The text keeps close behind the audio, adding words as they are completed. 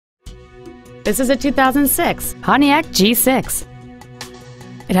This is a 2006 Pontiac G6.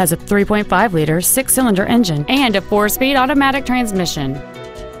 It has a 3.5-liter 6-cylinder engine and a 4-speed automatic transmission.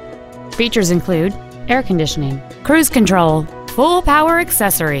 Features include air conditioning, cruise control, full power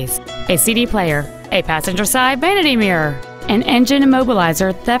accessories, a CD player, a passenger side vanity mirror, an engine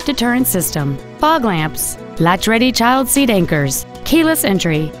immobilizer theft deterrent system, fog lamps, latch-ready child seat anchors, keyless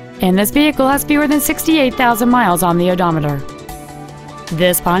entry, and this vehicle has fewer than 68,000 miles on the odometer.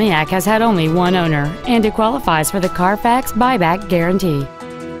 This Pontiac has had only one owner, and it qualifies for the Carfax buyback guarantee.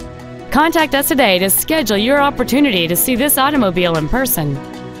 Contact us today to schedule your opportunity to see this automobile in person.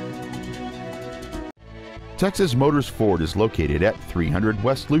 Texas Motors Ford is located at 300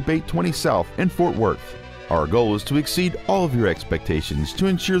 West Loop 820 South in Fort Worth. Our goal is to exceed all of your expectations to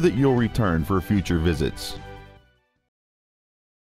ensure that you'll return for future visits.